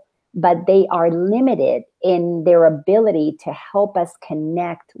helpful, but they are limited in their ability to help us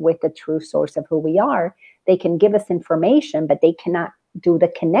connect with the true source of who we are. They can give us information, but they cannot do the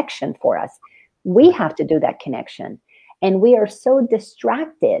connection for us. We have to do that connection. And we are so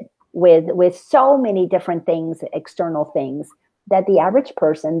distracted with so many different things, external things, that the average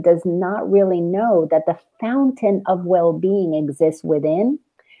person does not really know that the fountain of well-being exists within.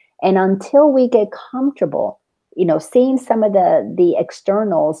 And until we get comfortable, seeing some of the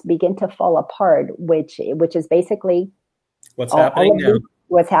externals begin to fall apart, which is basically what's happening now.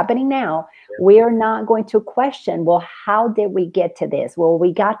 What's happening now, yeah. We are not going to question, well, how did we get to this? Well,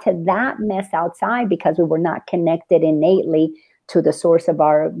 we got to that mess outside because we were not connected innately to the source of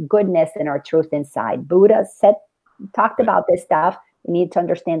our goodness and our truth inside. Buddha talked about this stuff. We need to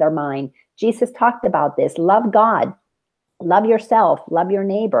understand our mind. Jesus talked about this. Love God, love yourself, love your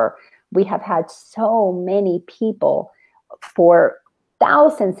neighbor. We have had so many people for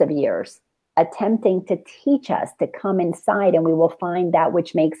thousands of years attempting to teach us to come inside, and we will find that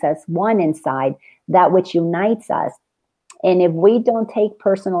which makes us one inside, that which unites us. And if we don't take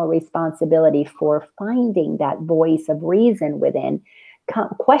personal responsibility for finding that voice of reason within,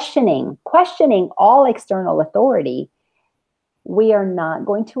 questioning all external authority, we are not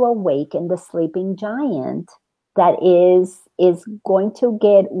going to awaken the sleeping giant that is going to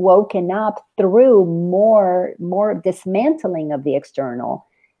get woken up through more dismantling of the external.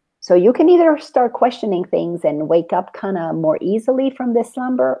 So you can either start questioning things and wake up kind of more easily from this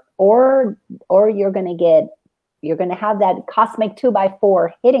slumber, or you're going to have that cosmic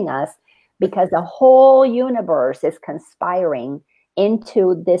 2x4 hitting us, because the whole universe is conspiring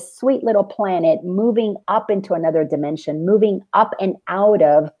into this sweet little planet, moving up into another dimension, moving up and out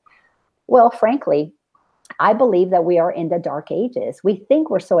of, well, frankly, I believe that we are in the dark ages. We think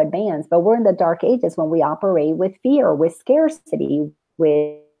we're so advanced, but we're in the dark ages when we operate with fear, with scarcity,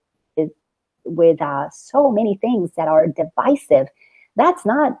 with so many things that are divisive. That's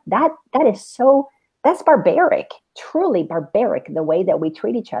barbaric, truly barbaric, the way that we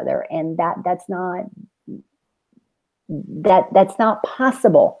treat each other. And that's not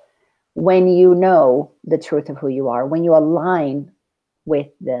possible when you know the truth of who you are, when you align with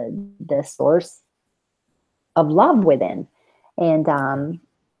the source of love within. And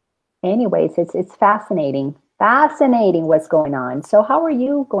anyways, it's fascinating what's going on. So how are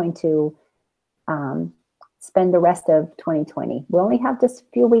you going to spend the rest of 2020? We only have just a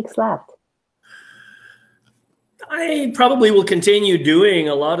few weeks left. I probably will continue doing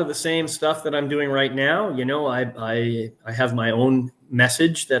a lot of the same stuff that I'm doing right now. You know, I have my own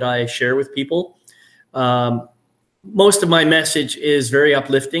message that I share with people. Most of my message is very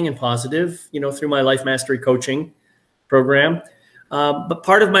uplifting and positive, you know, through my Life Mastery coaching program. But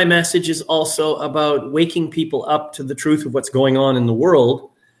part of my message is also about waking people up to the truth of what's going on in the world.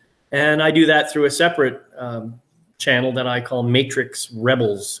 And I do that through a separate channel that I call Matrix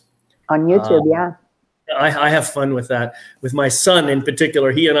Rebels. On YouTube, yeah. I have fun with that. With my son in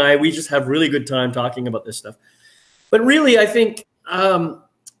particular, he and I, we just have really good time talking about this stuff. But really, I think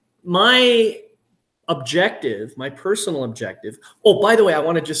my objective, my personal objective. Oh, by the way, I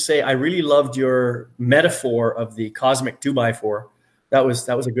want to just say I really loved your metaphor of the cosmic 2x4. That was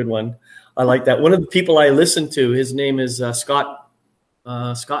a good one. I like that. One of the people I listen to, his name is Scott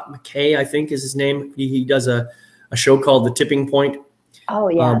McKay, I think is his name. He does a show called The Tipping Point. Oh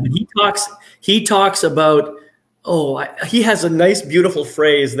yeah. He talks about, he has a nice, beautiful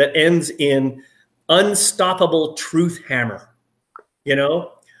phrase that ends in unstoppable truth hammer. You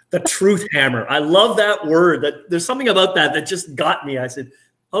know, the truth hammer. I love that word. That there's something about that just got me. I said,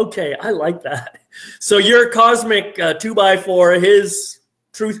 okay, I like that. So your cosmic 2x4, his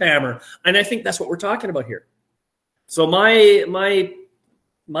truth hammer. And I think that's what we're talking about here. So my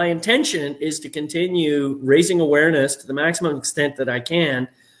intention is to continue raising awareness to the maximum extent that I can,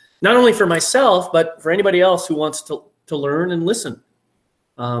 not only for myself, but for anybody else who wants to learn and listen.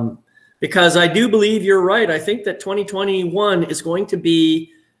 Because I do believe you're right. I think that 2021 is going to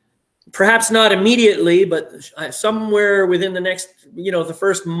be, perhaps not immediately, but somewhere within the next, the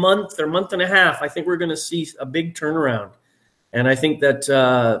first month or month and a half, I think we're going to see a big turnaround. And I think that,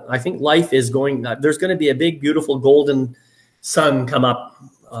 life is there's going to be a big, beautiful golden sun come up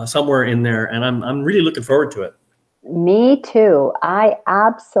somewhere in there. And I'm really looking forward to it. Me too. I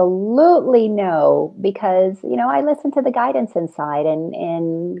absolutely know, because, I listen to the guidance inside,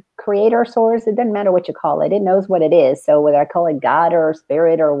 and creator source, it doesn't matter what you call it. It knows what it is. So whether I call it God or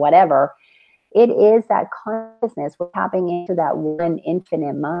spirit or whatever, it is that consciousness. We're tapping into that one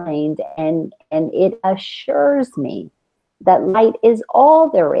infinite mind. And it assures me that light is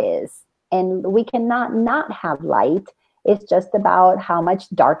all there is. And we cannot not have light. It's just about how much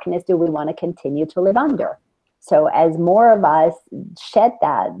darkness do we want to continue to live under. So as more of us shed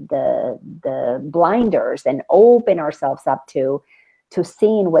the blinders and open ourselves up to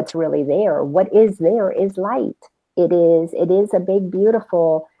seeing what's really there, what is there is light. It is a big,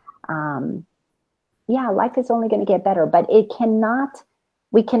 beautiful, life is only going to get better, but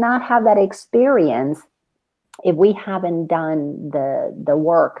we cannot have that experience if we haven't done the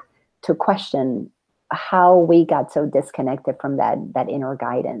work to question how we got so disconnected from that inner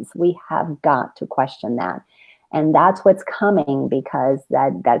guidance. We have got to question that. And that's what's coming, because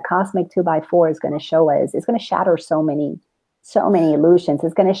that cosmic 2x4 is going to show us, it's going to shatter so many illusions.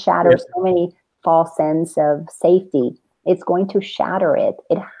 It's going to shatter so many false sense of safety. It's going to shatter it.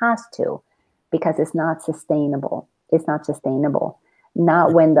 It has to, because it's not sustainable. It's not sustainable.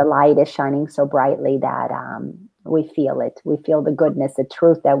 Not when the light is shining so brightly that we feel it. We feel the goodness, the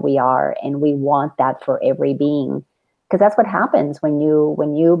truth that we are, and we want that for every being. Because that's what happens when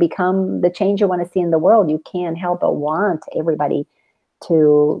you become the change you want to see in the world. You can't help but want everybody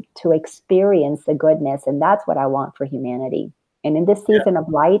to experience the goodness, and that's what I want for humanity. And in this season of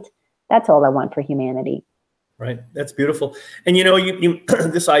light, that's all I want for humanity. Right. That's beautiful. And you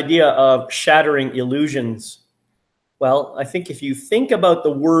this idea of shattering illusions. Well, I think if you think about the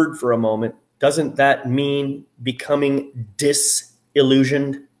word for a moment, doesn't that mean becoming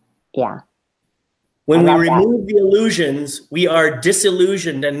disillusioned? Yeah. When we love that. remove the illusions, we are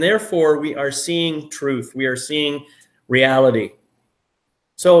disillusioned, and therefore we are seeing truth. We are seeing reality.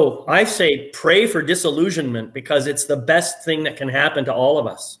 So I say pray for disillusionment, because it's the best thing that can happen to all of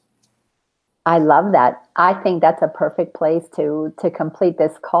us. I love that. I think that's a perfect place to complete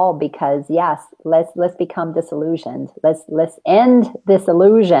this call, because yes, let's become disillusioned. Let's end this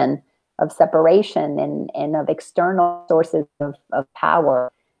illusion of separation and of external sources of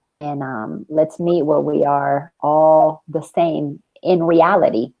power. And let's meet where we are all the same in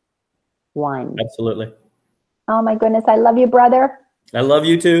reality. One. Absolutely. Oh my goodness, I love you, brother. I love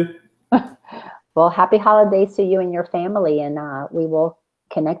you too. Well, happy holidays to you and your family, and we will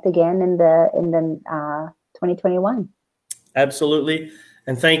connect again in the 2021. Absolutely.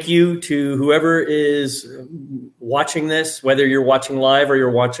 And thank you to whoever is watching this, whether you're watching live or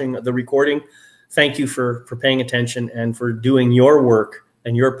you're watching the recording. Thank you for paying attention and for doing your work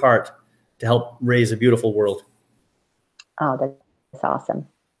and your part to help raise a beautiful world. Oh, that's awesome.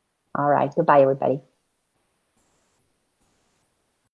 All right. Goodbye, everybody.